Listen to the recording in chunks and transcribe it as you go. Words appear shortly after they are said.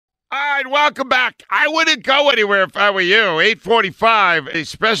All right, welcome back. I wouldn't go anywhere if I were you. 8:45, a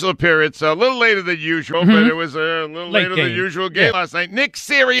special appearance, a little later than usual, but it was a little later than usual game last night. Nick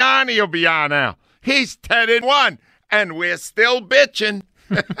Sirianni will be on now. He's 10-1, and we're still bitching.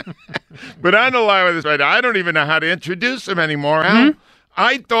 But I'm the lie with this right now. I don't even know how to introduce him anymore, Al.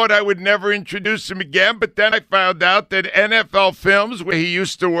 I thought I would never introduce him again, but then I found out that NFL Films, where he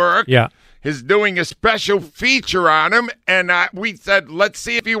used to work, is doing a special feature on him, and we said, let's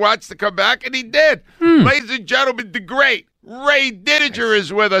see if he wants to come back, and he did. Ladies and gentlemen, the great Ray Didinger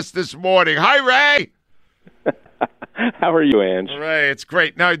is with us this morning. Hi, Ray. How are you, Ange? Ray, it's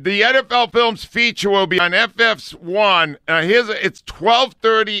great. Now, the NFL Films feature will be on FS1. It's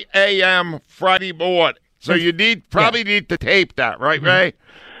 12:30 a.m. Friday morning. So you probably need to tape that, right, Ray?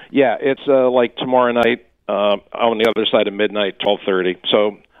 Yeah, it's like tomorrow night on the other side of midnight, 12:30.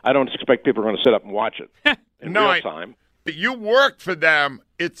 So I don't expect people are going to sit up and watch it in real time. But you work for them.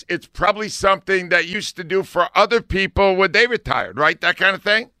 It's probably something that you used to do for other people when they retired, right? That kind of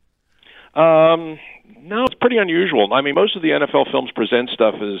thing? No, it's pretty unusual. I mean, most of the NFL Films Present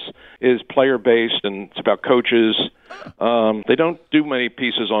stuff is player-based, and it's about coaches. They don't do many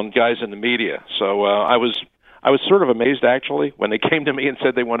pieces on guys in the media. So I was sort of amazed, actually, when they came to me and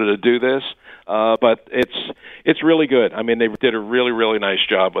said they wanted to do this. But it's really good. I mean, they did a really, really nice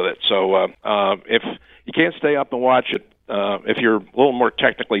job with it. So if you can't stay up and watch it, if you're a little more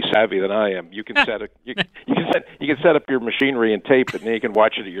technically savvy than I am, you can you can set up your machinery and tape it, and you can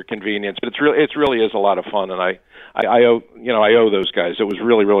watch it at your convenience. But it really is a lot of fun, and I owe those guys. It was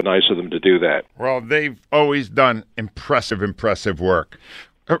really, really nice of them to do that. Well, they've always done impressive work.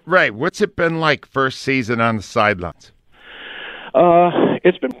 Ray, what's it been like first season on the sidelines?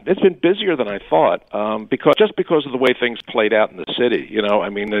 It's been busier than I thought, because of the way things played out in the city. I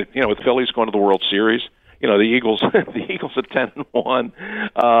mean, with Phillies going to the World Series. The Eagles at 10-1.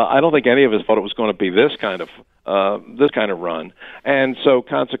 I don't think any of us thought it was going to be this kind of run, and so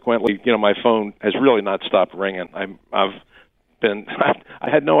consequently, my phone has really not stopped ringing. I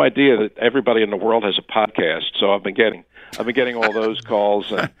had no idea that everybody in the world has a podcast, so I've been getting all those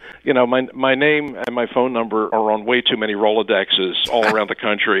calls, and my name and my phone number are on way too many Rolodexes all around the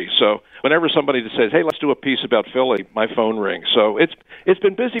country. So whenever somebody says, "Hey, let's do a piece about Philly," my phone rings. So it's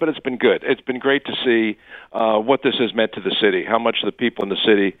been busy, but it's been good. It's been great to see what this has meant to the city, how much the people in the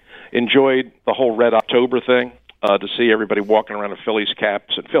city enjoyed the whole Red October thing, to see everybody walking around in Phillies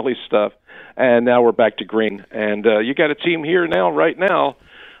caps and Phillies stuff, and now we're back to green. And you got a team here right now.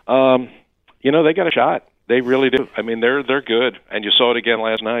 They got a shot. They really do. I mean, they're good, and you saw it again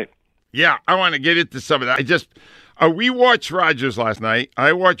last night. Yeah, I want to get into some of that. We watched Rodgers last night.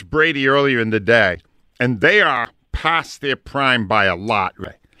 I watched Brady earlier in the day, and they are past their prime by a lot,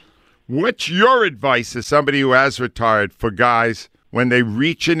 Ray. What's your advice as somebody who has retired for guys when they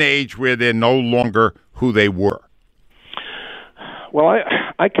reach an age where they're no longer who they were? Well,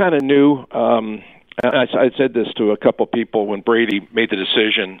 I kind of knew. I said this to a couple people when Brady made the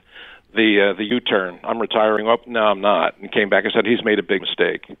decision. The U-turn. I'm retiring. Oh, no, I'm not. And came back and said he's made a big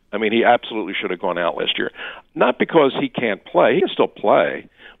mistake. I mean, he absolutely should have gone out last year. Not because he can't play. He can still play.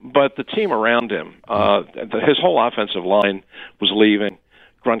 But the team around him, his whole offensive line was leaving.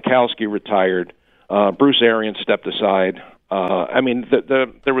 Gronkowski retired. Bruce Arians stepped aside.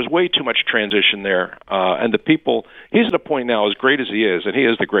 There was way too much transition there. And the people, he's at a point now, as great as he is, and he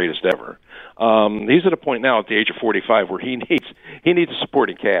is the greatest ever. He's at a point now at the age of 45 where he needs a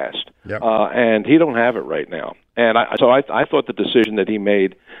supporting cast. Yep. And he don't have it right now. And I thought the decision that he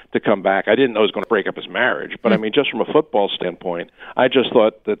made to come back, I didn't know it was going to break up his marriage, but I mean, just from a football standpoint, I just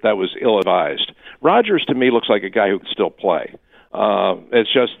thought that was ill-advised. Rodgers, to me, looks like a guy who can still play.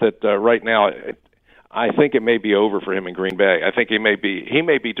 It's just that right now, I think it may be over for him in Green Bay. I think he may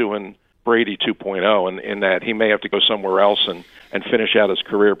be doing Brady 2.0 in that he may have to go somewhere else and finish out his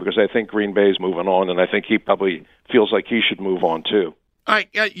career, because I think Green Bay's moving on, and I think he probably feels like he should move on too. All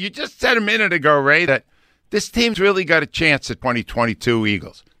right, you just said a minute ago, Ray, that this team's really got a chance at 2022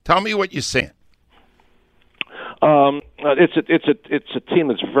 Eagles. Tell me what you're saying. It's a team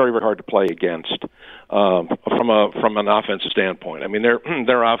that's very, very hard to play against from an offensive standpoint. I mean,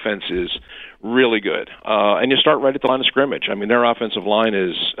 their offense is really good, and you start right at the line of scrimmage. I mean, their offensive line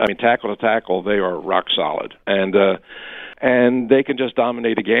is, tackle to tackle, they are rock solid, and they can just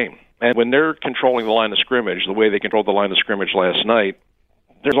dominate a game. And when they're controlling the line of scrimmage, the way they controlled the line of scrimmage last night,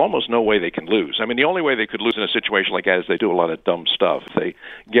 there's almost no way they can lose. I mean, the only way they could lose in a situation like that is they do a lot of dumb stuff. They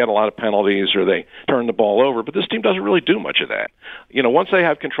get a lot of penalties or they turn the ball over. But this team doesn't really do much of that. Once they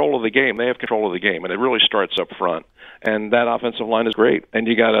have control of the game, they have control of the game, and it really starts up front. And that offensive line is great. And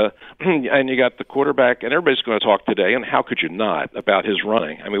you got the quarterback, and everybody's going to talk today, and how could you not, about his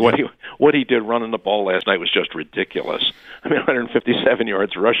running? I mean, what he did running the ball last night was just ridiculous. I mean, 157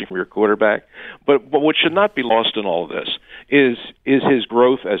 yards rushing from your quarterback. But what should not be lost in all of this is his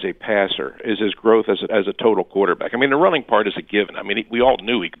growth as a passer, is his growth as a total quarterback. I mean, the running part is a given. I mean, we all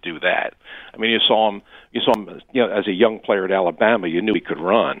knew he could do that. I mean, you saw him, as a young player at Alabama, you knew he could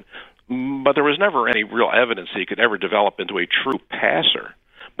run. But there was never any real evidence that he could ever develop into a true passer.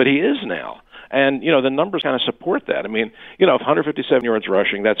 But he is now. And, the numbers kind of support that. I mean, 157 yards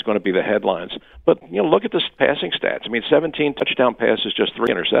rushing, that's going to be the headlines. But, look at the passing stats. I mean, 17 touchdown passes, just 3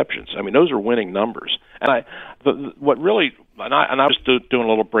 interceptions. I mean, those are winning numbers. And I was doing a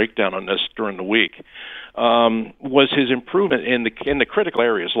little breakdown on this during the week, was his improvement in the critical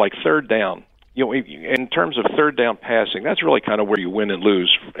areas, like third down. In terms of third down passing, that's really kind of where you win and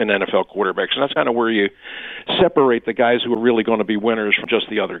lose in NFL quarterbacks, and that's kind of where you separate the guys who are really going to be winners from just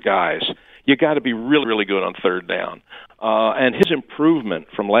the other guys. You got to be really, really good on third down. And his improvement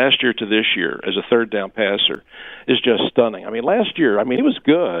from last year to this year as a third down passer is just stunning. I mean, last year, he was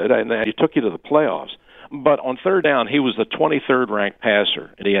good, and he took you to the playoffs. But on third down, he was the 23rd ranked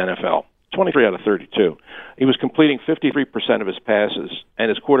passer in the NFL. 23 out of 32. He was completing 53% of his passes, and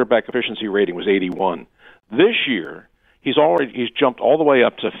his quarterback efficiency rating was 81. This year, he's jumped all the way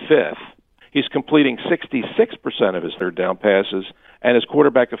up to 5th. He's completing 66% of his third down passes, and his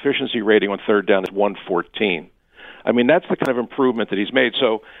quarterback efficiency rating on third down is 114. I mean, that's the kind of improvement that he's made.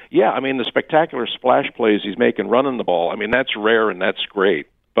 So, yeah, the spectacular splash plays he's making running the ball, that's rare and that's great.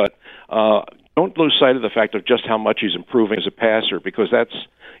 But don't lose sight of the fact of just how much he's improving as a passer, because that's,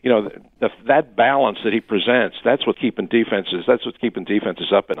 that balance that he presents, that's what's keeping defenses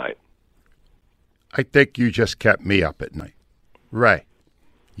up at night. I think you just kept me up at night. Ray,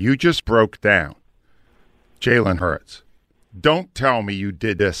 you just broke down Jalen Hurts. Don't tell me you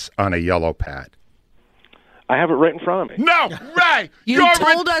did this on a yellow pad. I have it right in front of me. No, Ray! You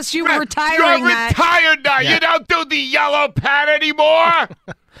told us you were retiring. You're retired now. Yeah. You don't do the yellow pad anymore.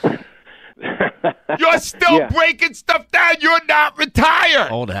 You're still breaking stuff down. You're not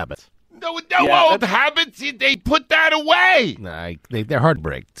retired. Old habits. No old habits. They put that away. Nah, they're hard to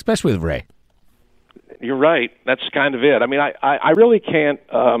break, especially with Ray. You're right. That's kind of it. I really can't.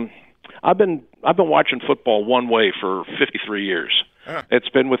 I've been watching football one way for 53 years. It's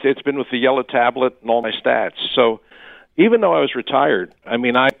been with the yellow tablet and all my stats. So even though I was retired,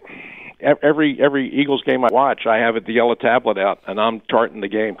 every Eagles game I watch, I have the yellow tablet out and I'm charting the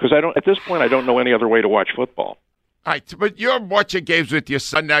game, because at this point I don't know any other way to watch football. All right, but you're watching games with your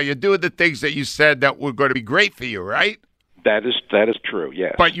son now. You're doing the things that you said that were going to be great for you, right? That is true.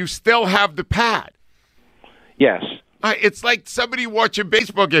 Yes. But you still have the pad. Yes. It's like somebody watching a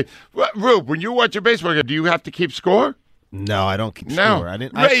baseball game. Rube, when you watch a baseball game, do you have to keep score? No, I don't keep score. I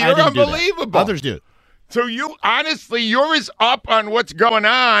didn't. Ray, you're unbelievable. Others do. So you're as up on what's going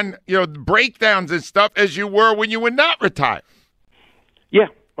on, breakdowns and stuff, as you were when you were not retired. Yeah.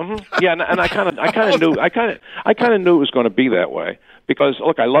 Mm-hmm. Yeah, and I kind of knew it was going to be that way, because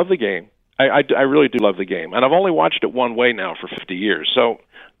look, I love the game. I really do love the game, and I've only watched it one way now for 50 years. So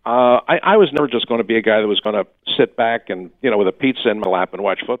I was never just going to be a guy that was going to sit back and with a pizza in my lap and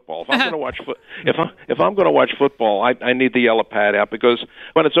watch football. If I'm going to watch if I'm going to watch football, I need the yellow pad out, because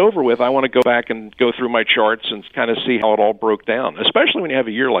when it's over with, I want to go back and go through my charts and kind of see how it all broke down. Especially when you have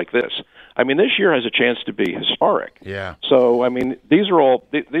a year like this. This year has a chance to be historic. Yeah. So these are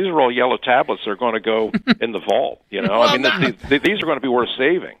all yellow tablets that are going to go in the vault. These are going to be worth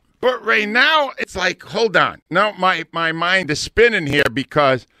saving. But Ray, now it's like, hold on. Now my mind is spinning here,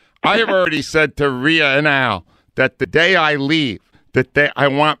 because I have already said to Rhea and Al that the day I leave, I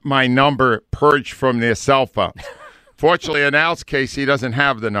want my number purged from their cell phones. Fortunately, in Al's case, he doesn't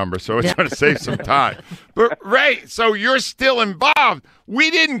have the number, so it's going to save some time. But Ray, so you're still involved.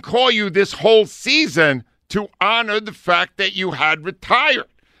 We didn't call you this whole season to honor the fact that you had retired.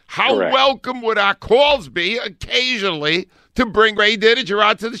 How Correct. Welcome would our calls be occasionally to bring Ray Didinger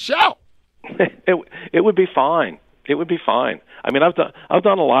onto the show? It would be fine. It would be fine. I've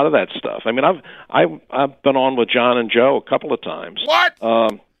done a lot of that stuff. I've been on with John and Joe a couple of times. What?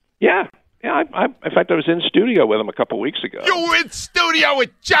 Yeah. In fact, I was in studio with them a couple of weeks ago. You were in studio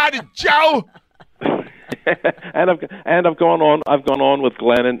with John and Joe? and I've gone on with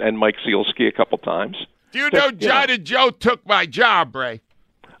Glenn and Mike Zielski a couple times. Do you know John and Joe took my job, Ray?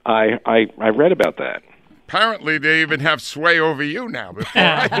 I read about that. Apparently, they even have sway over you now.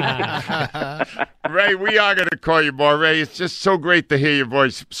 Ray, we are going to call you more. Ray, it's just so great to hear your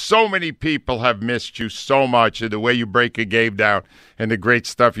voice. So many people have missed you so much, and the way you break a game down and the great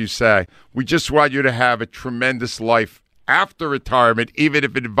stuff you say. We just want you to have a tremendous life after retirement, even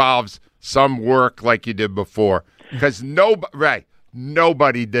if it involves some work like you did before. Because Ray,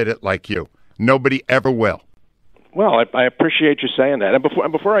 nobody did it like you. Nobody ever will. Well, I appreciate you saying that. And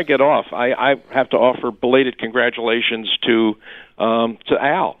before I get off, I have to offer belated congratulations to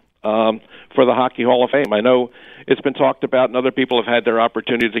Al for the Hockey Hall of Fame. I know it's been talked about, and other people have had their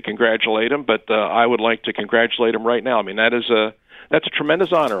opportunity to congratulate him, but I would like to congratulate him right now. I mean, that's a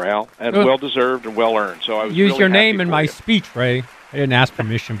tremendous honor, Al, and well deserved and well earned. So I was use really your name in my you. speech, Ray. I didn't ask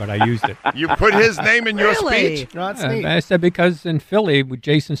permission, but I used it. You put his name in your speech? No, it's neat. I said because in Philly, with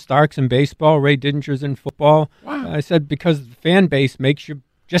Jason Starks in baseball, Ray Didinger's in football. Wow. I said because the fan base makes you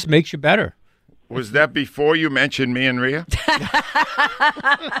better. Was that before you mentioned me and Rhea?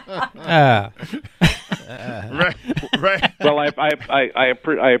 Right. Well,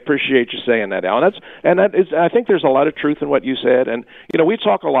 I appreciate you saying that, Al. And that is, I think there's a lot of truth in what you said. And we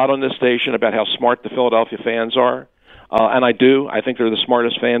talk a lot on this station about how smart the Philadelphia fans are. And I do. I think they're the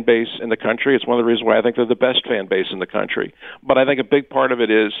smartest fan base in the country. It's one of the reasons why I think they're the best fan base in the country. But I think a big part of it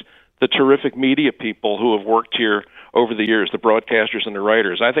is the terrific media people who have worked here over the years, the broadcasters and the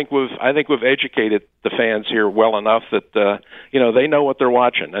writers. I think we've educated the fans here well enough that they know what they're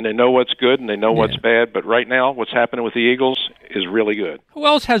watching, and they know what's good and they know what's bad. But right now, what's happening with the Eagles is really good. Who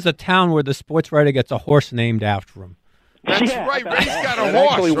else has a town where the sports writer gets a horse named after him? That's right. Ray's got a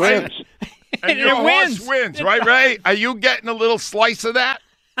horse. Actually right? wins. And your horse wins, right, Ray? Are you getting a little slice of that?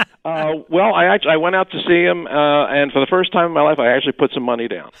 Well, I went out to see him, and for the first time in my life, I actually put some money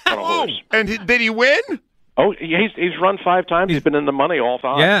down on a horse. And did he win? Oh, he's run 5 times. He's been in the money all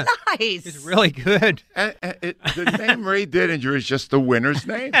 5. Yeah. Nice. He's really good. The name Ray Didinger is just the winner's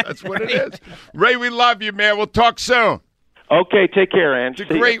name. That's what it is. Ray, we love you, man. We'll talk soon. Okay, take care, Ange. The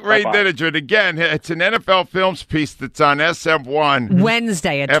great Ray Didinger. And again, it's an NFL Films piece that's on SM1.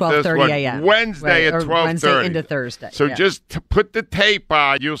 Wednesday at 12:30 a.m. Wednesday at 12:30. Wednesday into Thursday. So just put the tape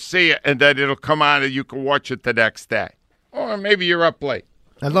on. You'll see it, and then it'll come on, and you can watch it the next day. Or maybe you're up late.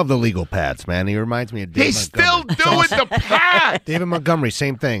 I love the legal pads, man. He reminds me of David Montgomery. Still doing the pads. David Montgomery,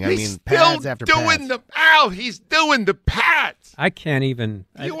 same thing. He's pads after pads. He's doing the pads. I can't even.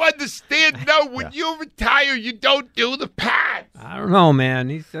 You understand? No, when you retire, you don't do the pads. I don't know, man.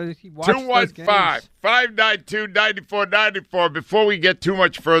 He watched 215-592-9494. Before we get too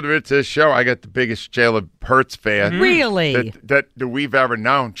much further into this show, I got the biggest Jalen Hurts fan Really? that we've ever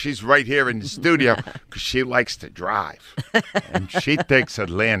known. She's right here in the studio because she likes to drive. And she thinks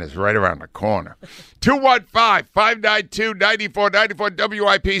Atlanta's right around the corner. 215-592-9494.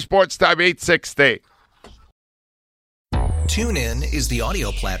 WIP Sports Time 860. TuneIn is the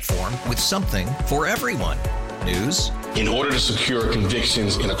audio platform with something for everyone. News. In order to secure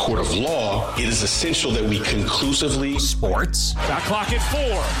convictions in a court of law, it is essential that we conclusively. Sports. Shot clock at 4.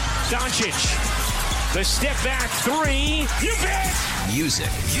 Doncic. The step back 3. You bet. Music.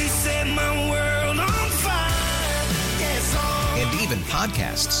 You set my world on fire. Yes, and even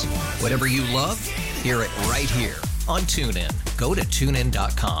podcasts. Whatever you love, hear it right here on TuneIn. Go to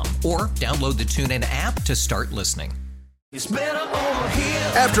TuneIn.com or download the TuneIn app to start listening. It's better over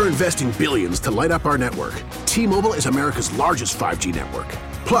here. After investing billions to light up our network, T-Mobile is America's largest 5G network.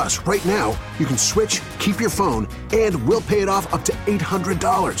 Plus, right now, you can switch, keep your phone, and we'll pay it off up to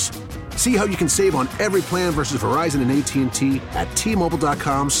 $800. See how you can save on every plan versus Verizon and AT&T at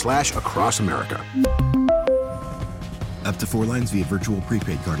T-Mobile.com/across America. Up to 4 lines via virtual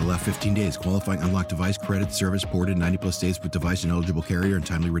prepaid card. Allow 15 days. Qualifying unlocked device credit service ported 90+ states with device and eligible carrier and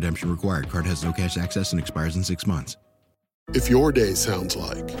timely redemption required. Card has no cash access and expires in 6 months. If your day sounds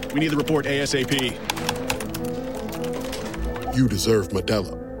like, we need the report ASAP, you deserve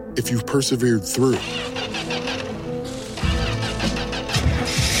Modelo. If you've persevered through,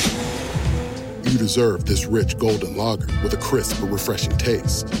 you deserve this rich golden lager with a crisp but refreshing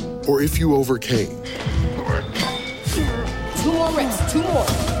taste. Or if you overcame, 2 more reps, 2 more.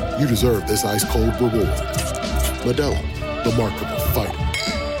 You deserve this ice cold reward. Modelo, the mark of a fighter.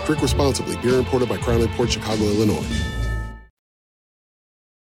 Drink responsibly. Beer imported by Crown Imports, Chicago, Illinois.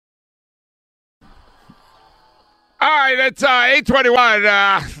 All right, it's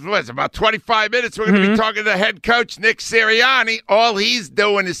 8:21. What's about 25 minutes? We're going to be talking to head coach Nick Sirianni. All he's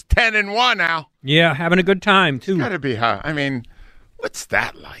doing is 10-1 now. Yeah, having a good time too. Got to be high. I mean, what's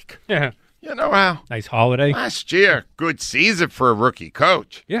that like? Yeah, you know how nice holiday last year. Good season for a rookie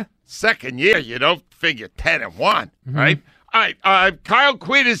coach. Yeah, second year you don't figure 10-1, right? All right, Kyle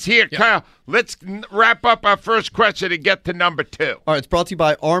Quinn is here. Yep. Kyle, let's wrap up our first question and get to number 2. All right, it's brought to you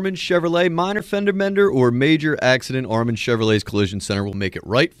by Armin Chevrolet. Minor fender bender or major accident, Armin Chevrolet's Collision Center will make it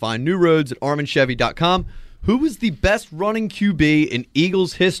right. Find new roads at ArminChevy.com. Who is the best running QB in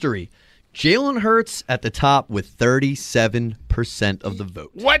Eagles history? Jalen Hurts at the top with 37% of the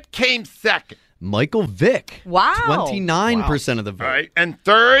vote. What came second? Michael Vick. Wow. 29% of the vote. All right, and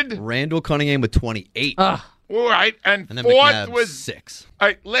third? Randall Cunningham with 28. All right, and then fourth McNabb, was 6. All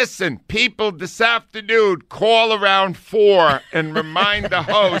right, listen, people, this afternoon, call around 4 and remind the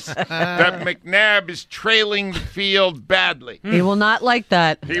host that McNabb is trailing the field badly. He will not like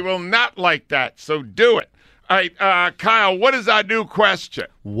that. He will not like that, so do it. All right, Kyle, what is our new question?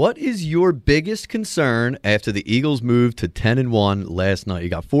 What is your biggest concern after the Eagles moved to 10-1 last night? You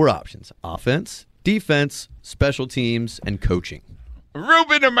got 4 options: offense, defense, special teams, and coaching.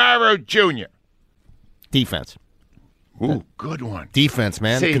 Ruben Amaro Jr. Defense. Ooh, good one. Defense,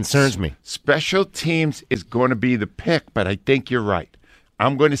 man. It concerns me. Special teams is going to be the pick, but I think you're right.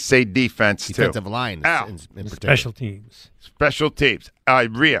 I'm going to say defense, Defensive line in particular. Special teams. Special teams.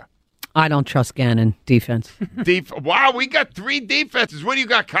 Rhea. I don't trust Gannon. Defense. Wow, we got 3 defenses. What do you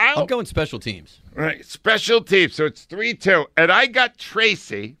got, Kyle? I'm going special teams. All right, special teams. So it's 3-2. And I got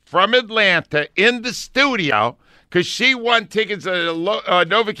Tracy from Atlanta in the studio because she won tickets at a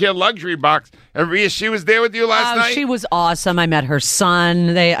NovaCare luxury box. And Rhea, she was there with you last night? She was awesome. I met her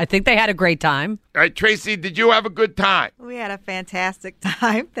son. I think they had a great time. All right, Tracy, did you have a good time? We had a fantastic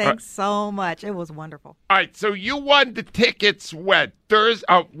time. Thanks so much. It was wonderful. All right, so you won the tickets when?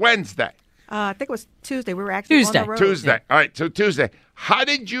 Wednesday? I think it was Tuesday. We were actually on the road. Tuesday. All right, so Tuesday. How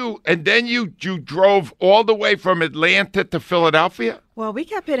did you, and then you drove all the way from Atlanta to Philadelphia? Well, we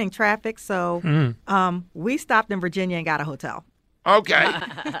kept hitting traffic, so we stopped in Virginia and got a hotel. Okay.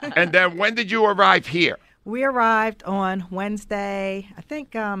 And then when did you arrive here? We arrived on Wednesday, I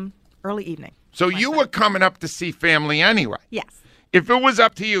think early evening. So you were coming up to see family anyway? Yes. If it was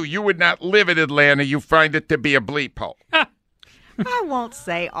up to you, you would not live in Atlanta. You find it to be a bleep hole. I won't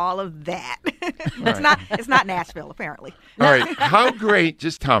say all of that. It's not Nashville, apparently. All right. How great,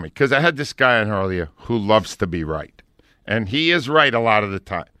 just tell me, because I had this guy on earlier who loves to be right. And he is right a lot of the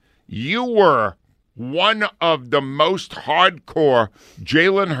time. You were one of the most hardcore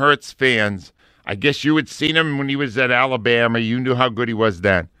Jalen Hurts fans. I guess you had seen him when he was at Alabama. You knew how good he was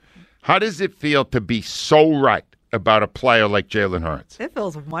then. How does it feel to be so right about a player like Jalen Hurts? It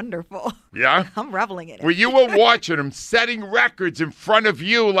feels wonderful. Yeah? I'm reveling in it. When you were watching him setting records in front of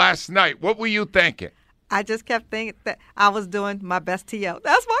you last night, what were you thinking? I just kept thinking that I was doing my best T.O.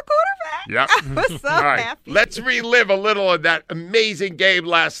 That's my quarterback. Yep. I was so happy. Let's relive a little of that amazing game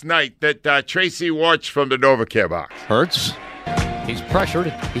last night that Tracy watched from the NovaCare box. Hurts. He's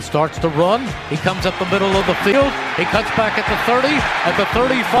pressured. He starts to run. He comes up the middle of the field. He cuts back at the 30, at the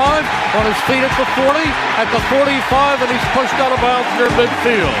 35, on his feet at the 40, at the 45, and he's pushed out of bounds near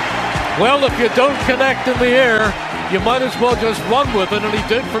midfield. Well, if you don't connect in the air, you might as well just run with it, and he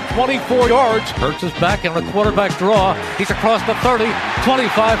did for 24 yards. Hurts is back in a quarterback draw. He's across the 30,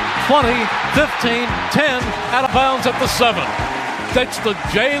 25, 20, 15, 10, out of bounds at the 7. That's the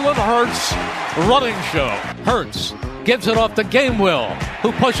Jalen Hurts running show. Hurts gives it off to Gainwell,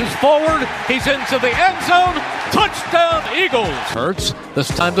 who pushes forward. He's into the end zone. Touchdown, Eagles. Hurts, this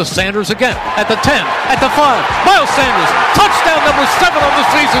time to Sanders again. At the 10, at the 5. Miles Sanders, touchdown number 7 on the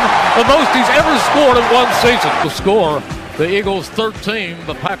season. The most he's ever scored in one season. The score, the Eagles 13,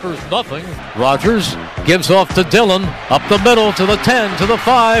 the Packers nothing. Rodgers gives off to Dillon, up the middle to the 10, to the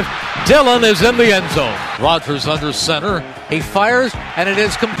 5. Dillon is in the end zone. Rodgers under center. He fires, and it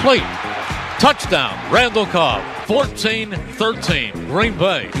is complete. Touchdown, Randall Cobb. 14-13, Green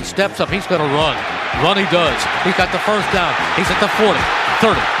Bay. He steps up. He's going to run. Run he does. He's got the first down. He's at the 40,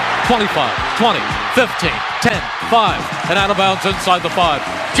 30, 25, 20, 15, 10, 5, and out of bounds inside the 5.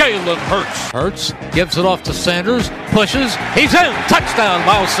 Jalen Hurts. Hurts gives it off to Sanders. Pushes. He's in. Touchdown,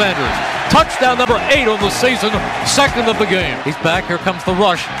 Miles Sanders. Touchdown number 8 on the season. Second of the game. He's back. Here comes the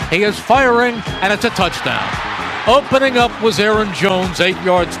rush. He is firing, and it's a touchdown. Opening up was Aaron Jones, 8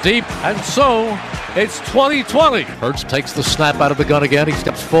 yards deep, and so it's 20-20. Hurts takes the snap out of the gun again. He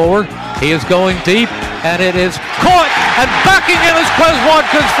steps forward. He is going deep, and it is caught, and backing in is Quez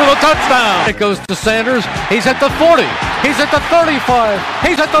Watkins for the touchdown. It goes to Sanders. He's at the 40. He's at the 35.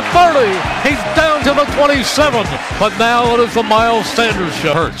 He's at the 30. He's down to the 27. But now it is the Miles Sanders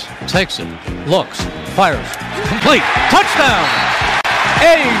show. Hurts takes it, looks, fires, complete, touchdown.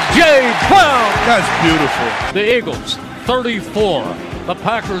 A.J. Brown. That's beautiful. The Eagles, 34. The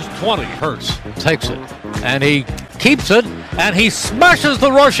Packers, 20. Hurts takes it, and he keeps it, and he smashes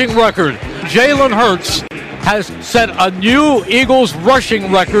the rushing record. Jalen Hurts has set a new Eagles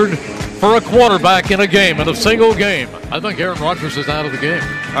rushing record for a quarterback in a single game. I think Aaron Rodgers is out of the game.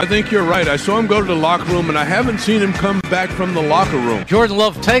 I think you're right. I saw him go to the locker room, and I haven't seen him come back from the locker room. Jordan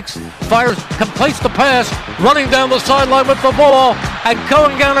Love fires, completes the pass, running down the sideline with the ball, and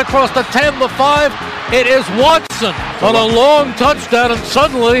going down across the 10, the 5. It is Watson on a long touchdown, and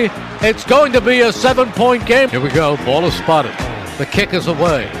suddenly it's going to be a 7-point game. Here we go. Ball is spotted. The kick is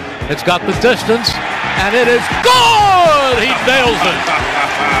away. It's got the distance, and it is good! He nails it.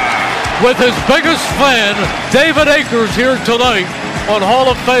 With his biggest fan, David Akers, here tonight on Hall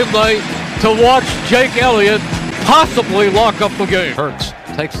of Fame night to watch Jake Elliott possibly lock up the game. Hurts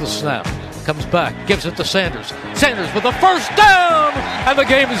takes the snap, comes back, gives it to Sanders. Sanders with the first down, and the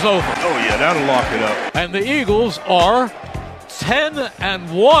game is over. Oh, yeah, that'll lock it up. And the Eagles are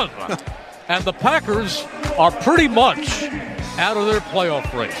 10-1, and the Packers are pretty much out of their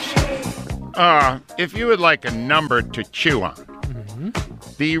playoff race. If you would like a number to chew on,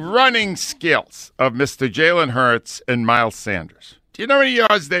 the running skills of Mr. Jalen Hurts and Miles Sanders. Do you know how many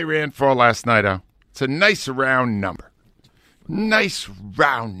yards they ran for last night, Al? It's a nice round number.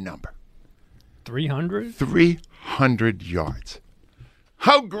 300? 300 yards.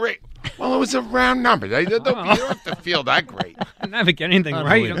 How great. Well, it was a round number. You don't have to feel that great. I never get anything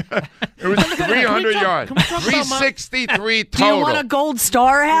right. It was 300 yards. 363 total. Do you want a gold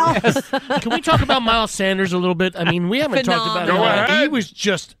star, Al? Yes. Can we talk about Miles Sanders a little bit? I mean, we haven't talked about him. Go ahead. He was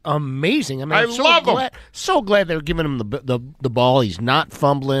just amazing. I mean, I love him. So glad they're giving him the ball. He's not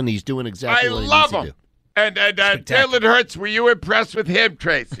fumbling. He's doing exactly what he needs to do. And Jalen Hurts, were you impressed with him,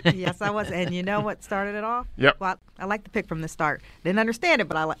 Tracy? Yes, I was. And you know what started it off? Yep. Well, I like the pick from the start. Didn't understand it,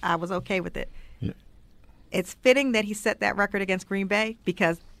 but I was okay with it. Yeah. It's fitting that he set that record against Green Bay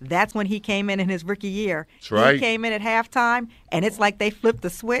because that's when he came in his rookie year. That's right. He came in at halftime, and it's like they flipped the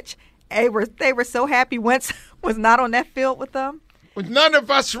switch. They were so happy Wentz was not on that field with them. Well, none of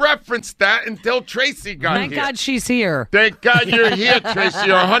us referenced that until Tracy got Thank here. God she's here. Thank God you're here, Tracy.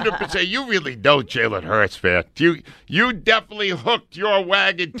 You're 100%. You really know Jalen Hurts, man. You definitely hooked your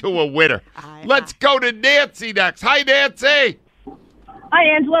wagon to a winner. Let's go to Nancy next. Hi, Nancy. Hi,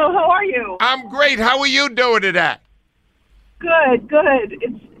 Angelo. How are you? I'm great. How are you doing today? Good.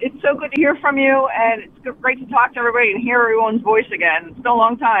 It's so good to hear from you, and it's great to talk to everybody and hear everyone's voice again. It's been a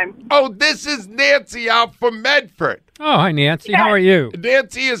long time. Oh, this is Nancy out from Medford. Oh, hi, Nancy. How are you?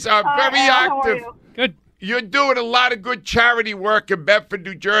 Nancy is very active. How are you? Good. You're doing a lot of good charity work in Medford,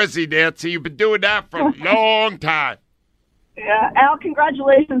 New Jersey, Nancy. You've been doing that for a long time. Yeah, Al,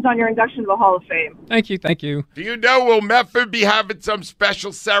 congratulations on your induction to the Hall of Fame. Thank you. Do you know, will Medford be having some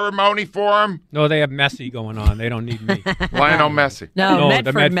special ceremony for him? No, they have Messi going on. They don't need me. Lionel Messi. No,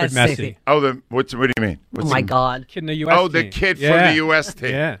 the Medford Messi. Oh, what do you mean? Oh, my God. Kid in the U.S. the team. kid from the U.S.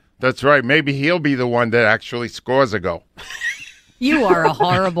 team. Yeah. That's right. Maybe he'll be the one that actually scores a goal. You are a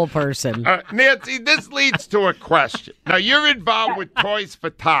horrible person. Nancy, this leads to a question. Now, you're involved with Toys for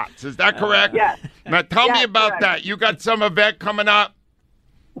Tots. Is that correct? Yes. Now, tell me about correct. that. You got some event coming up?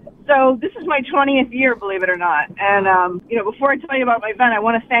 So this is my 20th year, believe it or not. And, before I tell you about my event, I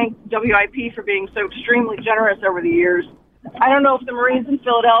want to thank WIP for being so extremely generous over the years. I don't know if the Marines in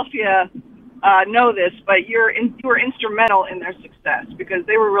Philadelphia know this, but you were instrumental in their success because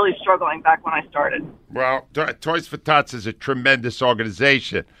they were really struggling back when I started. Well, Toys for Tots is a tremendous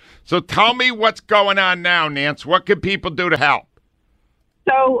organization. So tell me what's going on now, Nance. What can people do to help?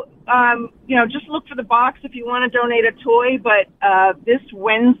 So, just look for the box if you want to donate a toy. But this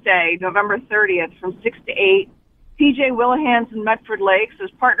Wednesday, November 30th, from 6 to 8, PJ Willahans in Medford Lakes has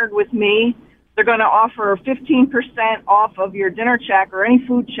partnered with me. They're going to offer 15% off of your dinner check or any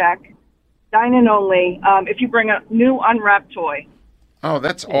food check, dine-in only, if you bring a new unwrapped toy. Oh,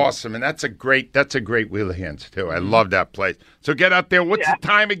 that's awesome. And that's a great Wheel of Hands, too. I love that place. So get out there. What's the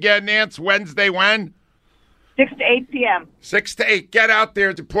time again, Nance? Wednesday when? 6 to 8 p.m. 6 to 8. Get out there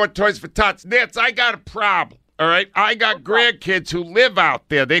and support Toys for Tots. Nance, I got a problem, all right? I got grandkids who live out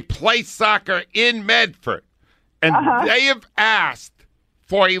there. They play soccer in Medford. And they have asked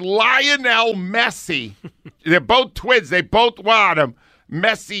for a Lionel Messi. They're both twins. They both want him.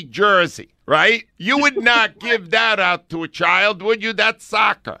 Messi jersey, right? You would not give that out to a child, would you? That's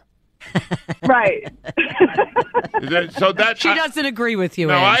soccer. Right. So that she doesn't agree with you.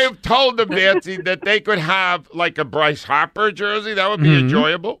 No, Ange. I have told them, Nancy, that they could have like a Bryce Harper jersey. That would be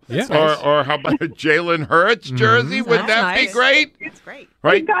enjoyable. Yeah. Or how about a Jalen Hurts jersey? Would that be great? It's great.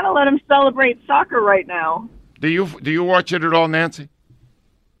 Right? You've got to let them celebrate soccer right now. Do you watch it at all, Nancy?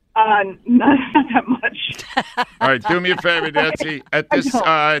 Not that much. All right, do me a favor, Nancy. At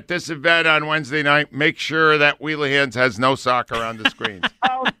this event on Wednesday night, make sure that Wheel of Hands has no soccer on the screens.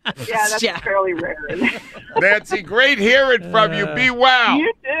 Oh, Yeah, that's fairly rare. Nancy, great hearing from you. Be well.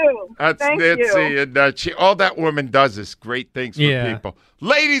 You too. That's Thank Nancy, you. and all that woman does is great things for people.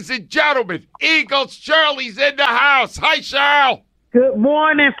 Ladies and gentlemen, Eagles Shirley's in the house. Hi, Cheryl. Good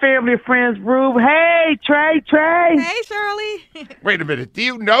morning, family and friends group. Hey, Trey. Hey, Shirley. Wait a minute. Do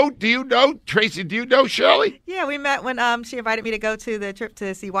you know, Tracy, do you know Shirley? Yeah, we met when she invited me to go to the trip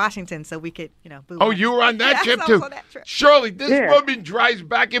to see Washington so we could, boo. Oh, you were on that trip, too? On that trip. Shirley, this woman drives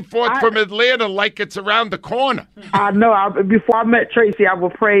back and forth from Atlanta like it's around the corner. I know. Before I met Tracy, I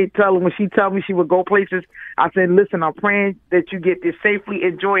would pray, tell her when she told me she would go places, I said, listen, I'm praying that you get there safely,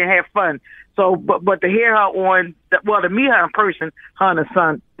 enjoy, and have fun. So, but to hear her to meet her in person, her and her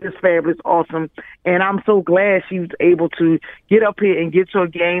son, is fabulous, awesome. And I'm so glad she was able to get up here and get to a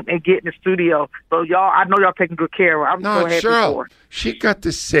game and get in the studio. So, y'all, I know y'all taking good care of her. I'm so happy for her. She got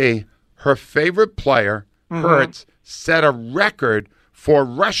to see her favorite player, Hurts, set a record for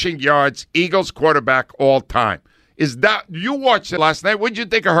rushing yards, Eagles quarterback all time. You watched it last night. What did you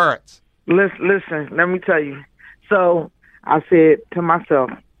think of Hurts? Listen, let me tell you. So, I said to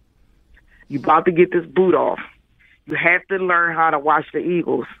myself, you about to get this boot off. You have to learn how to watch the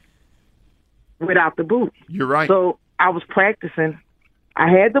Eagles without the boot. You're right. So I was practicing. I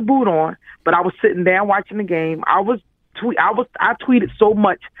had the boot on, but I was sitting down watching the game. I tweeted so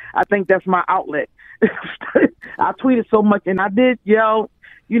much. I think that's my outlet. I tweeted so much, and I did yell,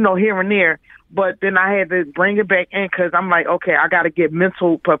 here and there. But then I had to bring it back in because I'm like, okay, I got to get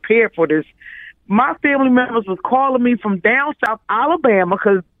mental prepared for this. My family members was calling me from down south Alabama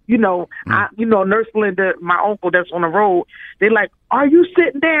because, Nurse Linda, my uncle that's on the road, they're like, are you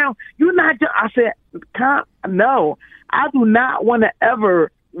sitting down? You're not. I said, no, I do not want to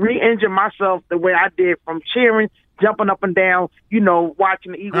ever re-injure myself the way I did from cheering, jumping up and down,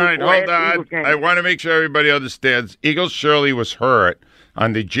 watching the Eagles. All right, hold on. I want to make sure everybody understands. Eagles Shirley was hurt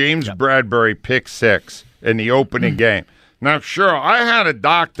on the James Bradbury pick 6 in the opening game. Now, sure, I had a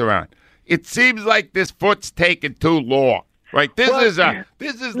doctor on. It seems like this foot's taking too long. Right, this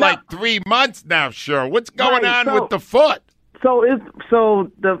is like 3 months now. Sure, what's going on with the foot?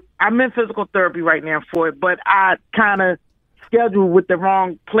 I'm in physical therapy right now for it, but I kind of scheduled with the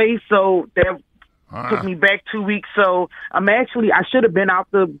wrong place, so that took me back 2 weeks. So I should have been out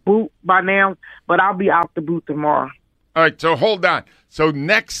the boot by now, but I'll be out the boot tomorrow. All right, so hold on. So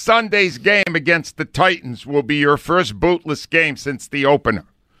next Sunday's game against the Titans will be your first bootless game since the opener.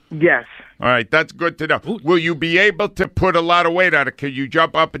 Yes. All right, that's good to know. Will you be able to put a lot of weight on it? Can you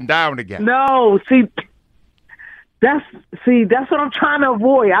jump up and down again? No, that's what I'm trying to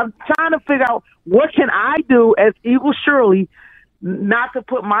avoid. I'm trying to figure out what can I do as Eagle Shirley not to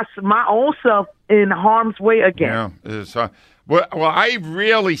put my own self in harm's way again. Yeah. Well, I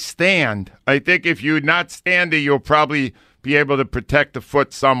really stand. I think if you're not standing, you'll probably be able to protect the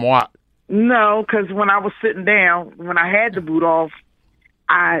foot somewhat. No, because when I was sitting down, when I had the boot off,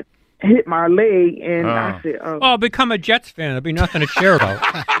 I hit my leg, and I said, "Oh, become a Jets fan. There'll be nothing to cheer about."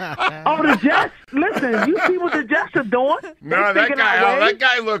 The Jets. Listen, you see what the Jets are doing? No, that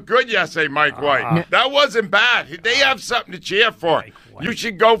guy looked good yesterday, Mike White. That wasn't bad. They have something to cheer for. You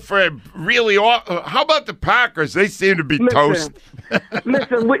should go for it. Really. How about the Packers? They seem to be toast.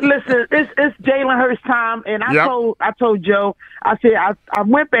 listen. It's Jalen Hurts time, and I told Joe. I said I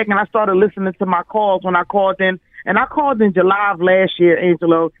went back and I started listening to my calls when I called in. And I called in July of last year,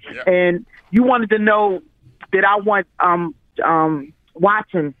 Angelo, and you wanted to know that I want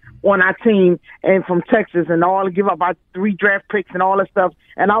Watson on our team and from Texas and all to give up our 3 draft picks and all that stuff.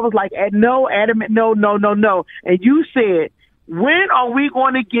 And I was like, adamant, no. And you said, when are we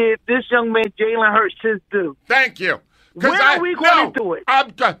going to give this young man Jalen Hurts his due? Thank you. When are we going to do it?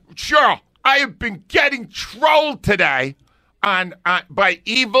 Sure. I have been getting trolled today by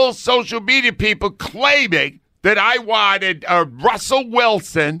evil social media people claiming that I wanted Russell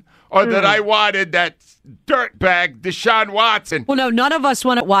Wilson or that I wanted that dirtbag Deshaun Watson. Well, no, none of us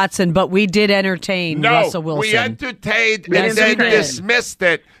wanted Watson, but we did entertain Russell Wilson. We entertained and then dismissed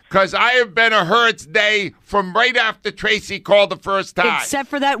it because I have been a Hurts day from right after Tracy called the first time. Except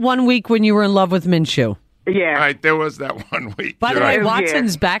for that 1 week when you were in love with Minshew. Yeah. All right, there was that 1 week. By the way,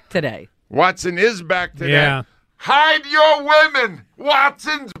 Watson's back today. Watson is back today. Yeah. Hide your women.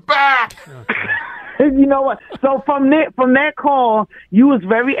 Watson's back. You know what? So from that call, you was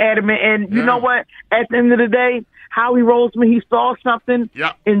very adamant, and you know what? At the end of the day, Howie Roseman, he saw something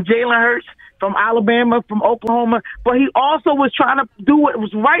in Jalen Hurts from Alabama, from Oklahoma, but he also was trying to do what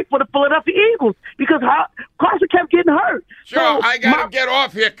was right for the Philadelphia Eagles because Carson kept getting hurt. Sure, so I got to get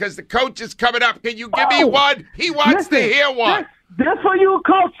off here because the coach is coming up. Can you give me one? He wants to hear one. That's for you,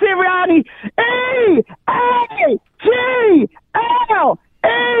 Coach Sirianni. E-A-G-L-E.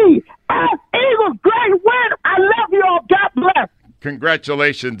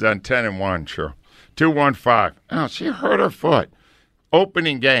 congratulations on 10-1, sure. 215. Oh, she hurt her foot.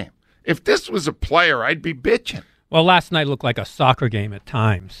 Opening game. If this was a player, I'd be bitching. Well, last night looked like a soccer game at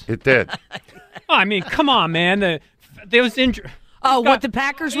times. It did. I mean, come on, man. There was injury. Oh, what the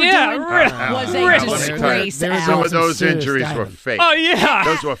Packers were doing was a disgrace. Some of those injuries were fake. Oh, yeah.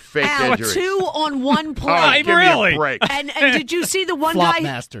 Those were fake injuries. 2 on one play. Give me a break. And did you see the one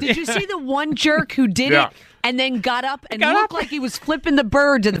guy? Did you see the one jerk who did it and then got up and looked like he was flipping the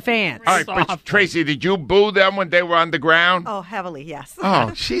bird to the fans? All right, but Tracy, did you boo them when they were on the ground? Oh, heavily, yes.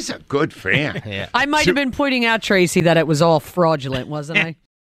 Oh, she's a good fan. I might have been pointing out, Tracy, that it was all fraudulent, wasn't I?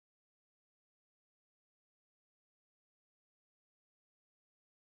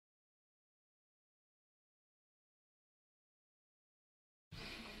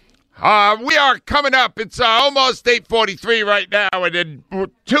 We are coming up. It's almost 8:43 right now, and in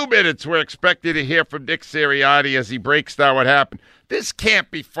 2 minutes we're expected to hear from Nick Sirianni as he breaks down what happened. This can't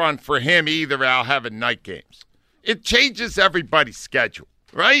be fun for him either, Al, having night games. It changes everybody's schedule,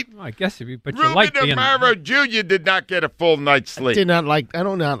 right? Well, I guess, but you Ruben like being... Amaro Jr. did not get a full night's sleep. I do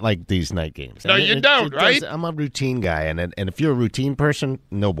not like these night games. No, you don't, right? I'm a routine guy, and if you're a routine person,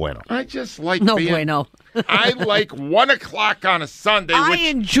 no bueno. I just like no bueno. I like 1 o'clock on a Sunday. I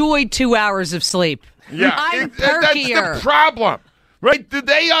enjoy 2 hours of sleep. Yeah, I'm that's perkier. the problem. Right? Do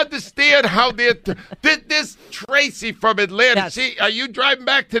they understand how this Tracy from Atlanta? Yes. Are you driving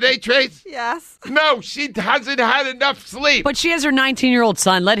back today, Trace? Yes. No, she hasn't had enough sleep. But she has her 19-year-old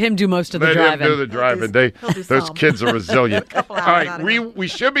son. Let him do most of the Let driving. him do the driving. Those kids are resilient. All right, we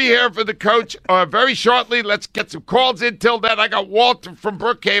should be here for the coach very shortly. Let's get some calls in. Till then, I got Walter from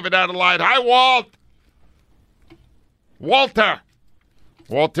Brookhaven on the line. Hi, Walt. Walter.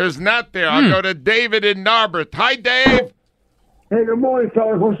 Walter's not there. I'll go to David in Narberth. Hi, Dave. Hey, good morning,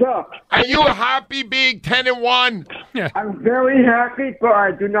 fellas. What's up? Are you happy being 10-1? Yeah. I'm very happy, but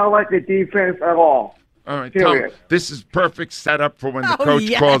I do not like the defense at all. All right, Tom, this is perfect setup for when the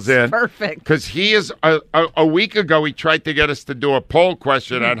coach calls in. Perfect. Because he is, a week ago, he tried to get us to do a poll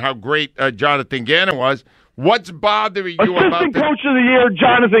question on how great Jonathan Gannon was. What's bothering you about Assistant Coach of the Year,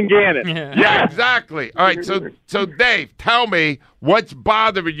 Jonathan Gannon. Yeah, exactly. All right, so Dave, tell me, what's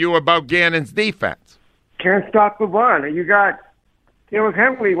bothering you about Gannon's defense? Can't stop the run. You got Derrick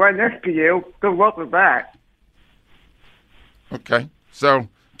Henry right next to you. Good luck with that. Okay, so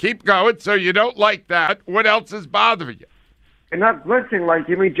keep going. So you don't like that. What else is bothering you? And not blitzing like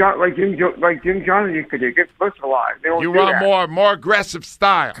Jim Johnson used to do. Get blitzed a lot. They don't You do want that. more aggressive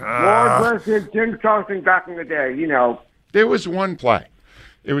style. More aggressive Jim Johnson back in the day, you know. There was one play.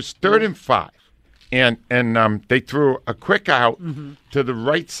 It was 3rd and 5. And they threw a quick out to the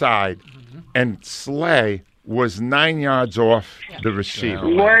right side, and Slay was 9 yards off the receiver.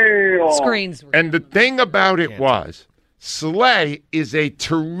 Screens. And the thing about it was, Slay is a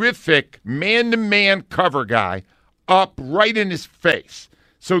terrific man-to-man cover guy up right in his face.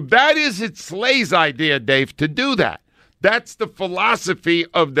 So that is Slay's idea, Dave, to do that. That's the philosophy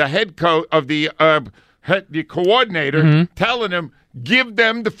of the head coach, of the coordinator, telling him, give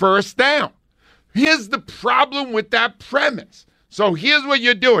them the first down. Here's the problem with that premise. So here's what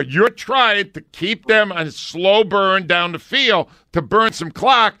you're doing. You're trying to keep them on a slow burn down the field to burn some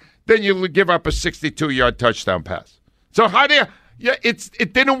clock. Then you give up a 62-yard touchdown pass. So how do you?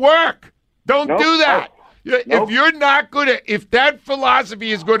 It didn't work. Don't do that. If you're not going to, if that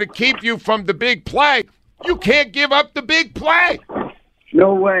philosophy is going to keep you from the big play, you can't give up the big play.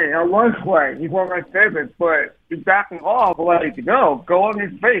 No way. I was playing. He's one of my favorites, but he's backing off. Like, no, go on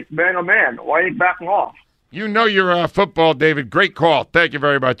his face, man oh man. Why are you backing off? You know you're football, David. Great call. Thank you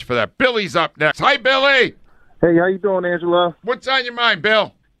very much for that. Billy's up next. Hi, Billy. Hey, how you doing, Angela? What's on your mind,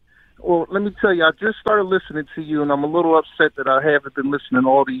 Bill? Well, let me tell you, I just started listening to you, and I'm a little upset that I haven't been listening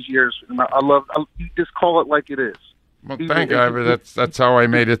all these years. And you just call it like it is. Well, thank you. That's how I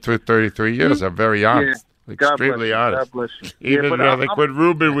made it through 33 years. I'm very honest. Yeah. Extremely honest. God bless you. Even when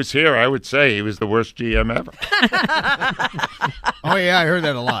Ruben was here, I would say he was the worst GM ever. Oh, yeah, I heard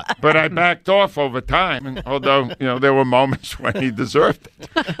that a lot. But I backed off over time, and although there were moments when he deserved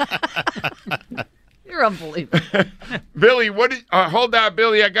it. You're unbelievable. Billy, hold on,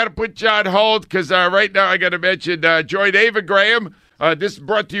 Billy. I got to put you on hold because right now I got to mention join Ava Graham. This is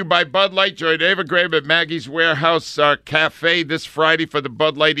brought to you by Bud Light. Join Ava Graham at Maggie's Warehouse Cafe this Friday for the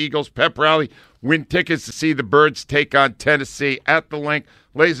Bud Light Eagles Pep Rally. Win tickets to see the Birds take on Tennessee at the link.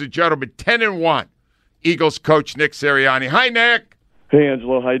 Ladies and gentlemen, 10-1. Eagles coach Nick Sirianni. Hi, Nick. Hey,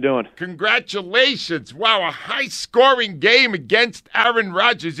 Angelo. How you doing? Congratulations. Wow, a high-scoring game against Aaron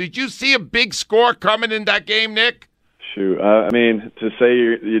Rodgers. Did you see a big score coming in that game, Nick? Shoot, I mean, to say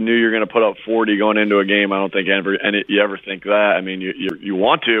you knew you were going to put up 40 going into a game, I don't think you ever think that. I mean, you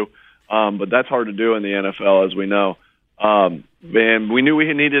want to, but that's hard to do in the NFL, as we know. And we knew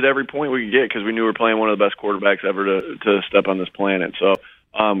we needed every point we could get because we knew we were playing one of the best quarterbacks ever to step on this planet. So,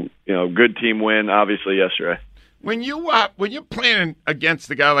 good team win, obviously, yesterday. When you're playing against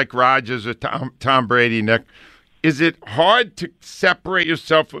a guy like Rodgers or Tom Brady, Nick, is it hard to separate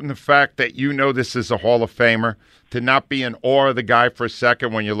yourself from the fact that you know this is a Hall of Famer, to not be in awe of the guy for a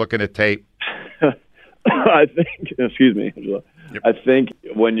second when you're looking at tape? I think, excuse me, Angela. Yep. I think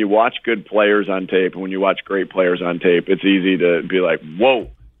when you watch good players on tape and when you watch great players on tape, it's easy to be like, whoa,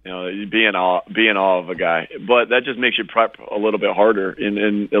 you be in awe of a guy. But that just makes you prep a little bit harder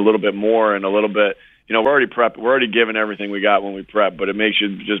and a little bit more and a little bit, we're already prepped. We're already giving everything we got when we prep, but it makes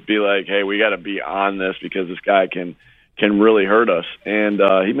you just be like, hey, we got to be on this because this guy can really hurt us. And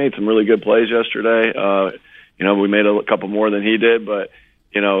he made some really good plays yesterday. We made a couple more than he did, but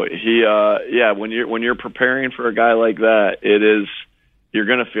when you're preparing for a guy like that, you're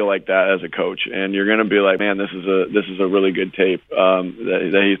going to feel like that as a coach, and you're going to be like, man, this is a really good tape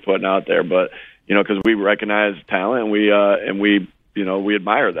that he's putting out there. But because we recognize talent, and we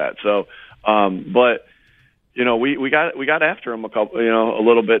admire that. So, we got after him a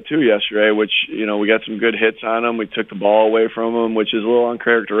little bit too yesterday, which we got some good hits on him. We took the ball away from him, which is a little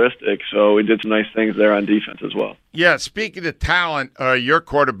uncharacteristic. So we did some nice things there on defense as well. Yeah, speaking of talent, your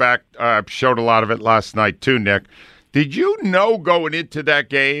quarterback showed a lot of it last night too, Nick. Did you know going into that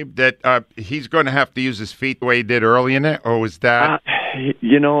game that he's going to have to use his feet the way he did early in it, or was that?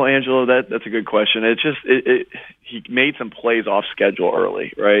 Angelo, that's a good question. It's just he made some plays off schedule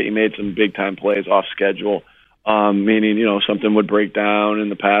early, right? He made some big time plays off schedule. Meaning, something would break down in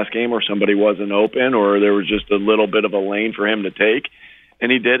the pass game or somebody wasn't open or there was just a little bit of a lane for him to take.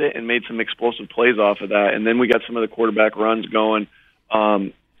 And he did it and made some explosive plays off of that. And then we got some of the quarterback runs going,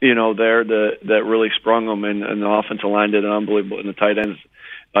 that really sprung him. And the offensive line did an unbelievable, and the tight ends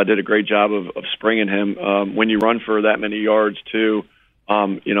did a great job of springing him. When you run for that many yards too,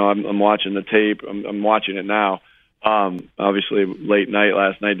 I'm watching the tape. I'm watching it now. Obviously late night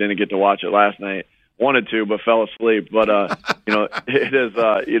last night, didn't get to watch it last night. Wanted to, but fell asleep. But it is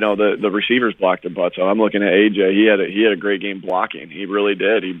the receivers blocked their butt. So I'm looking at AJ. He had a great game blocking. He really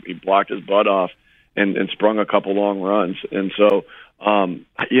did. He blocked his butt off and sprung a couple long runs. And so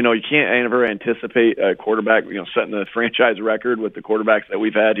you can't ever anticipate a quarterback setting the franchise record with the quarterbacks that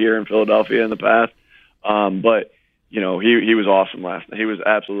we've had here in Philadelphia in the past. But he was awesome last night. He was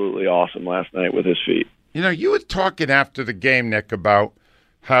absolutely awesome last night with his feet. You were talking after the game, Nick, about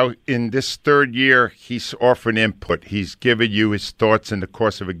how in this third year he's offering input. He's given you his thoughts in the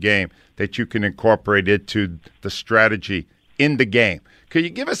course of a game that you can incorporate into the strategy in the game. Could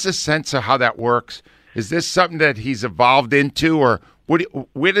you give us a sense of how that works? Is this something that he's evolved into, or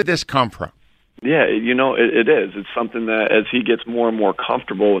where did this come from? Yeah, it is. It's something that as he gets more and more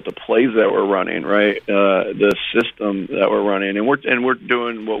comfortable with the plays that we're running, right, the system that we're running, and we're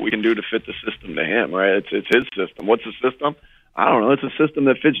doing what we can do to fit the system to him, right? It's his system. What's the system? I don't know. It's a system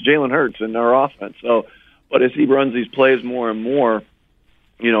that fits Jalen Hurts in our offense. So, but as he runs these plays more and more,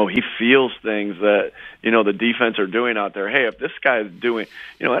 he feels things that, the defense are doing out there. Hey, if this guy is doing,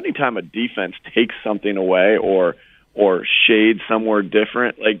 anytime a defense takes something away or shades somewhere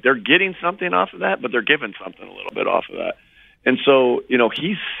different, like they're getting something off of that, but they're giving something a little bit off of that. And so,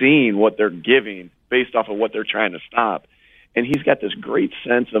 he's seeing what they're giving based off of what they're trying to stop. And he's got this great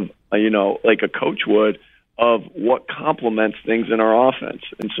sense of, like a coach would, of what complements things in our offense.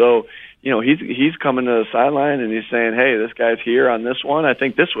 And so, he's coming to the sideline and he's saying, hey, this guy's here on this one. I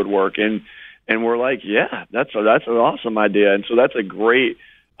think this would work. And we're like, yeah, that's an awesome idea. And so that's a great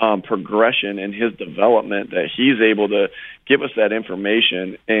progression in his development that he's able to give us that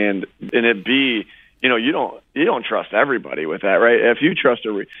information and it be, you don't trust everybody with that, right? If you trust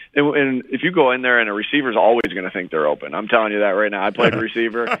and if you go in there and a receiver's always going to think they're open. I'm telling you that right now. I played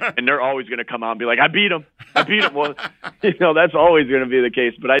receiver and they're always going to come out and be like, I beat him. Well, that's always going to be the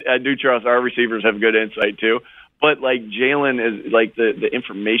case, but I do trust our receivers have good insight too. But like Jalen is like the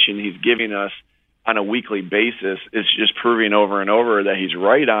information he's giving us on a weekly basis is just proving over and over that he's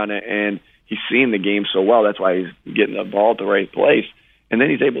right on it. And he's seeing the game so well. That's why he's getting the ball at the right place. And then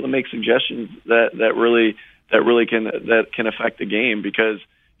he's able to make suggestions that really can affect the game because,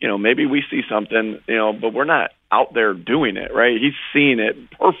 maybe we see something, but we're not out there doing it, right? He's seeing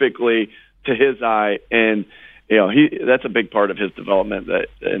it perfectly to his eye. And, that's a big part of his development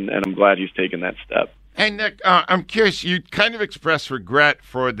and I'm glad he's taken that step. Hey, Nick, I'm curious. You kind of expressed regret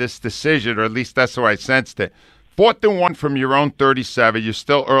for this decision, or at least that's how I sensed it. 4th and 1 from your own 37. You're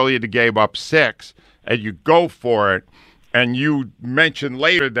still early in the game, up 6. and you go for it. And you mentioned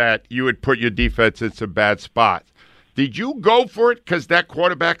later that you would put your defense in some bad spots. Did you go for it because that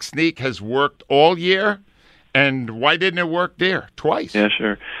quarterback sneak has worked all year? And why didn't it work there twice? Yeah,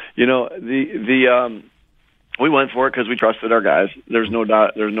 sure. You know, we went for it because we trusted our guys. There's no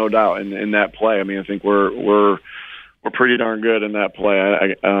doubt. There's no doubt in that play. I mean, I think we're pretty darn good in that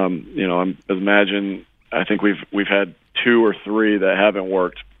play. Imagine. I think we've had 2 or 3 that haven't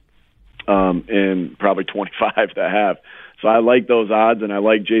worked, and probably 25 that have. So I like those odds, and I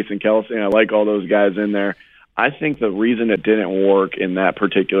like Jason Kelce, and I like all those guys in there. I think the reason it didn't work in that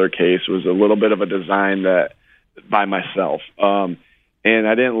particular case was a little bit of a design that by myself. And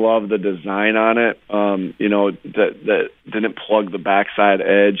I didn't love the design on it, that didn't plug the backside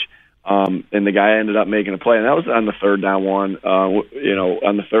edge. And the guy ended up making a play, and that was on the third down one.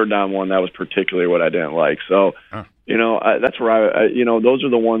 On the third down one, that was particularly what I didn't like. So, that's where those are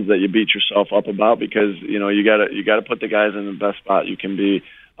the ones that you beat yourself up about because you gotta put the guys in the best spot you can be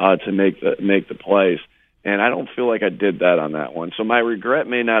to make the plays. And I don't feel like I did that on that one. So my regret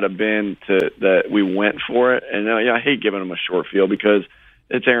may not have been that we went for it. And I hate giving them a short field because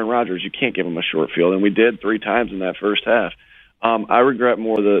it's Aaron Rodgers. You can't give him a short field, and we did 3 times in that first half. I regret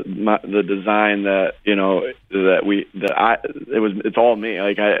more the design it's all me.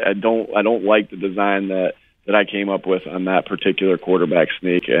 Like I don't like the design that I came up with on that particular quarterback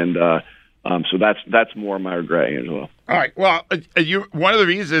sneak, and so that's more my regret, Angelo. All right. Well, one of the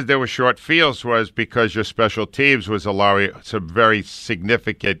reasons there were short fields was because your special teams was allowing some very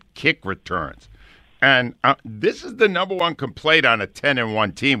significant kick returns, and this is the number one complaint on a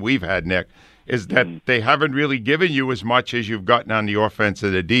 10-1 team we've had, Nick. Is that they haven't really given you as much as you've gotten on the offense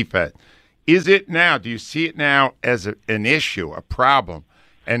and the defense. Is it now? Do you see it now as an issue, a problem,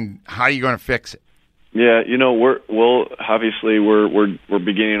 and how are you going to fix it? Yeah, we're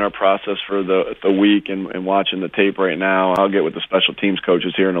beginning our process for the week and watching the tape right now. I'll get with the special teams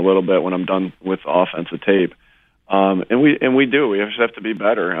coaches here in a little bit when I'm done with offensive tape. And we do. We just have to be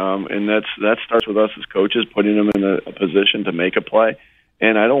better. And that starts with us as coaches, putting them in a position to make a play.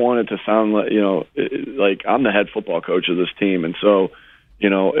 And I don't want it to sound like I'm the head football coach of this team. And so,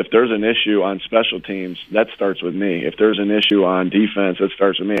 if there's an issue on special teams, that starts with me. If there's an issue on defense, that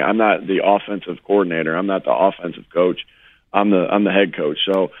starts with me. I'm not the offensive coordinator. I'm not the offensive coach. I'm the head coach.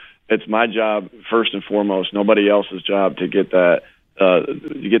 So it's my job first and foremost. Nobody else's job to get that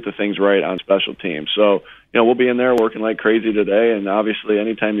to get the things right on special teams. So we'll be in there working like crazy today. And obviously,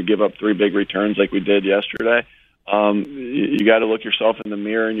 anytime you give up 3 big returns like we did yesterday. You got to look yourself in the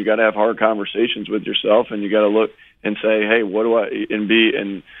mirror, and you got to have hard conversations with yourself, and you got to look and say, "Hey, what do I?"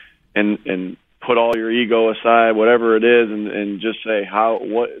 and put all your ego aside, whatever it is, and just say,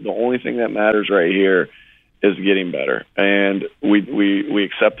 the only thing that matters right here is getting better, and we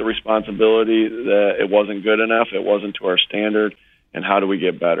accept the responsibility that it wasn't good enough, it wasn't to our standard, and how do we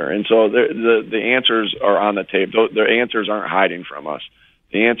get better? And so the answers are on the tape. The answers aren't hiding from us.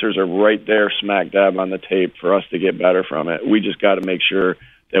 The answers are right there, smack dab on the tape for us to get better from it. We just got to make sure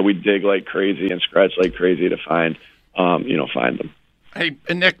that we dig like crazy and scratch like crazy to find them. Hey,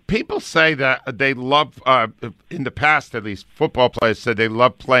 Nick, people say that they love, in the past at least, football players said they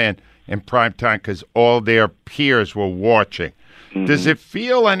love playing in prime time because all their peers were watching. Mm-hmm. Does it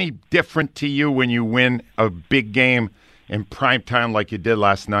feel any different to you when you win a big game in prime time like you did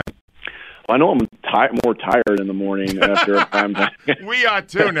last night? I know I'm more tired in the morning after a prime time. We are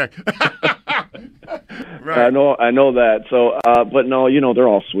too, Nick. Right. I know that. So, but no, they're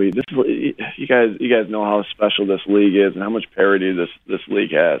all sweet. You guys know how special this league is and how much parity this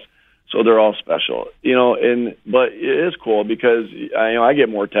league has. So they're all special, but it is cool because I get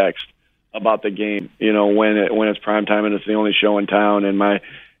more text about the game, when it's prime time and it's the only show in town, and my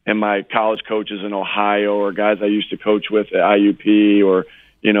college coaches in Ohio or guys I used to coach with at IUP or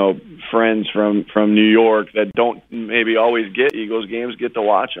friends from New York that don't maybe always get Eagles games get to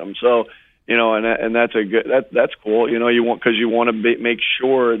watch them. So, and that's that's cool. You want to make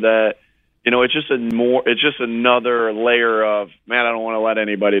sure that, it's just another layer of, man, I don't want to let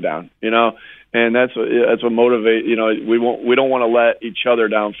anybody down, and that's what motivate, we don't want to let each other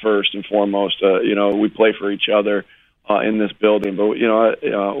down first and foremost. We play for each other in this building, but, I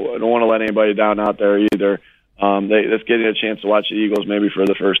don't want to let anybody down out there either. That's getting a chance to watch the Eagles maybe for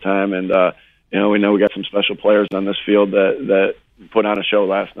the first time, and we know we got some special players on this field that put on a show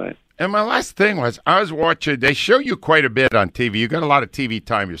last night. And my last thing was, I was watching. They show you quite a bit on TV. You got a lot of TV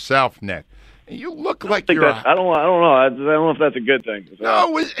time yourself, Nick. And you look like you're. I don't know. I don't know if that's a good thing.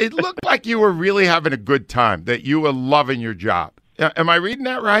 No, it looked like you were really having a good time. That you were loving your job. Am I reading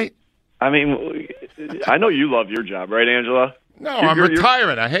that right? I mean, I know you love your job, right, Angela? No, I'm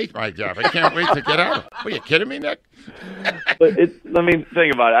retiring. I hate my job. I can't wait to get out. Are you kidding me, Nick? But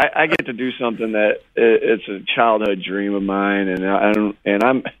think about it. I get to do something that it's a childhood dream of mine, and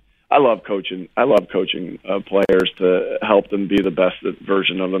I love coaching. I love coaching players to help them be the best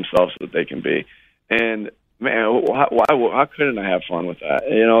version of themselves that they can be. And man, how couldn't I have fun with that?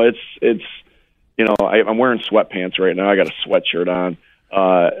 It's I'm wearing sweatpants right now. I got a sweatshirt on.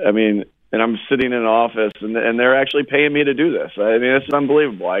 And I'm sitting in an office, and they're actually paying me to do this. I mean, it's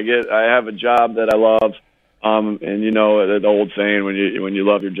unbelievable. I have a job that I love, and the old saying, when you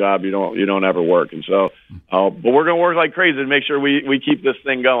love your job, you don't ever work. And so, but we're gonna work like crazy to make sure we keep this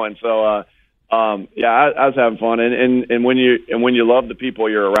thing going. So, I was having fun, and when you love the people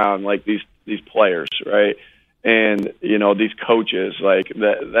you're around, like these players, right, and these coaches, like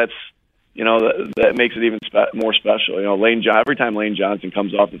that's. That makes it even more special. Every time Lane Johnson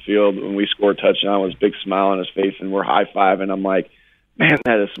comes off the field, when we score a touchdown, with a big smile on his face, and we're high-fiving, I'm like, man,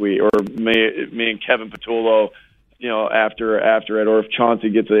 that is sweet. Or me and Kevin Patullo, after it, or if Chauncey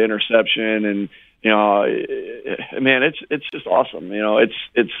gets an interception, and man, it's just awesome.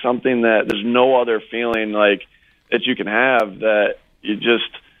 It's something that there's no other feeling like that you can have that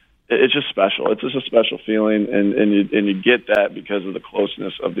it's just special. It's just a special feeling, and you get that because of the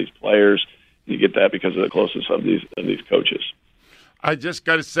closeness of these players. You get that because of the closeness of these coaches. I just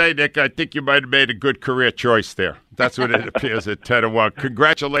got to say, Nick, I think you might have made a good career choice there. That's what it appears at 10-1.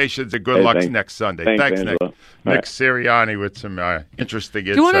 Congratulations and good luck next Sunday. Thanks Nick. Angela. Nick Sirianni with some interesting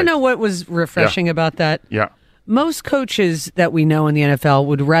insights. Do you want to know what was refreshing about that? Yeah. Most coaches that we know in the NFL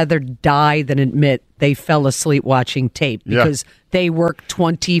would rather die than admit they fell asleep watching tape because they work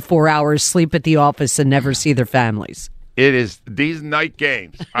 24 hours, sleep at the office, and never see their families. It is these night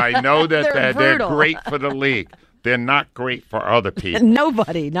games. I know that they're great for the league. They're not great for other people.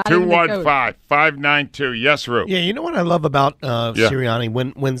 Nobody, not even the coach. 215-592. Yes, Rue. Yeah, you know what I love about Sirianni?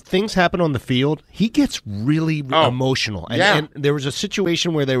 When things happen on the field, he gets really emotional. And there was a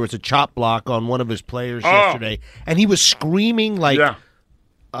situation where there was a chop block on one of his players yesterday, and he was screaming like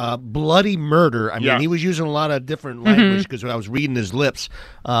bloody murder. I mean, he was using a lot of different language because I was reading his lips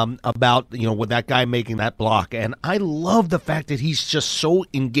about, with that guy making that block. And I love the fact that he's just so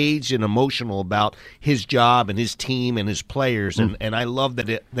engaged and emotional about his job and his team and his players. And I love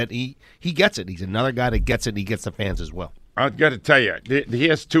that he gets it. He's another guy that gets it, and he gets the fans as well. I've got to tell you, he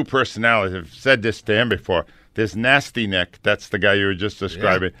has two personalities. I've said this to him before. There's Nasty Nick, that's the guy you were just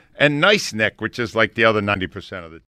describing, and Nice Nick, which is like the other 90% of the